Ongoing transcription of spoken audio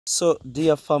So,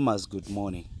 dear farmers, good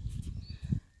morning.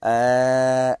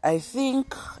 I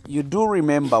think you do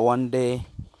remember one day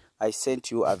I sent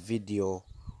you a video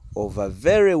of a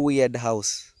very weird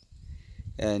house,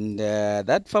 and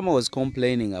that farmer was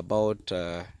complaining about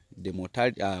the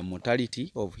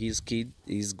mortality of his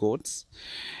goats.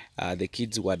 The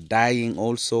kids were dying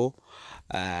also.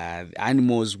 The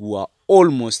animals were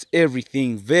almost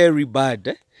everything very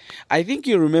bad. I think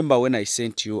you remember when I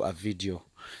sent you a video.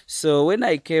 So when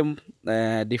I came,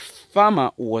 the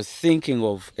farmer was thinking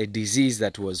of a disease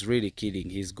that was really killing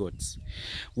his goats,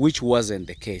 which wasn't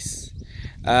the case.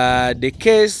 The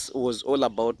case was all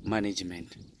about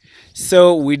management.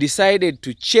 So we decided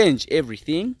to change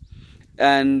everything.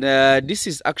 And this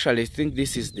is actually, I think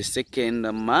this is the second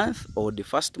month or the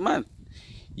first month.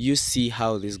 You see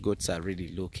how these goats are really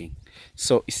looking.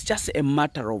 So it's just a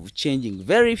matter of changing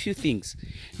very few things.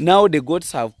 Now the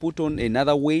goats have put on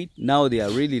another weight. Now they are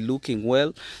really looking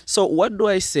well. So what do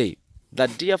I say?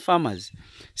 That, dear farmers,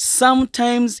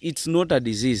 sometimes it's not a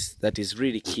disease that is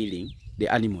really killing the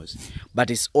animals, but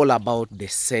it's all about the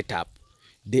setup,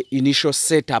 the initial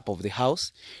setup of the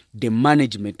house, the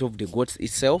management of the goats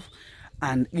itself,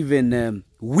 and even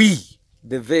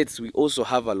the vets, we also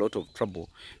have a lot of trouble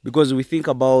because we think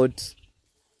about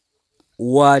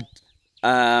what they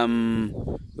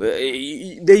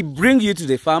bring you to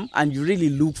the farm and you really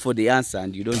look for the answer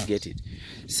and you don't get it.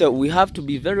 So we have to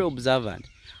be very observant.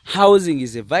 Housing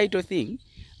is a vital thing,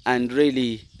 and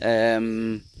really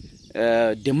the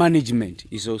management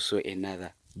is also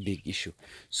another big issue.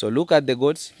 So look at the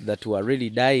goats that were really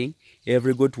dying.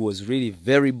 Every goat was really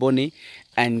very bony,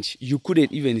 and you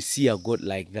couldn't even see a goat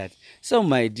like that. So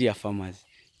my dear farmers,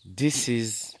 this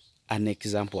is an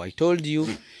example. I told you,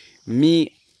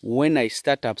 me, when I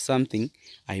start up something,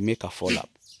 I make a follow-up.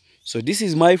 So this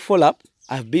is my follow-up.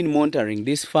 I've been monitoring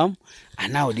this farm,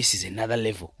 and now this is another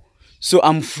level. So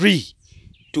I'm free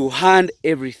to hand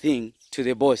everything to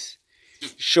the boss,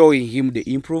 showing him the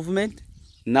improvement.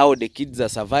 Now the kids are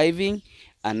surviving,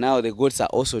 and now the goats are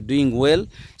also doing well.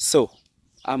 So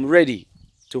I'm ready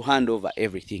to hand over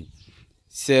everything.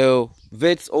 So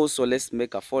vets also, let's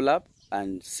make a follow-up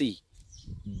and see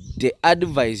the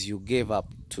advice you gave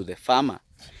up to the farmer.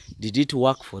 Did it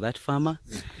work for that farmer?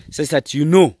 So that you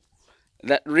know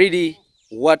that really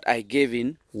what I gave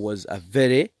in was a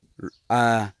very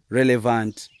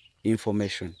relevant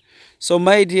information. So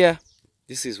my dear,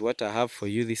 this is what I have for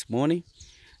you this morning.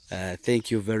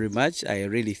 Thank you very much. I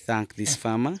really thank this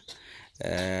farmer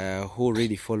who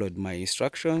really followed my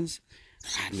instructions,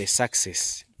 and the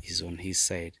success is on his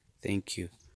side. Thank you.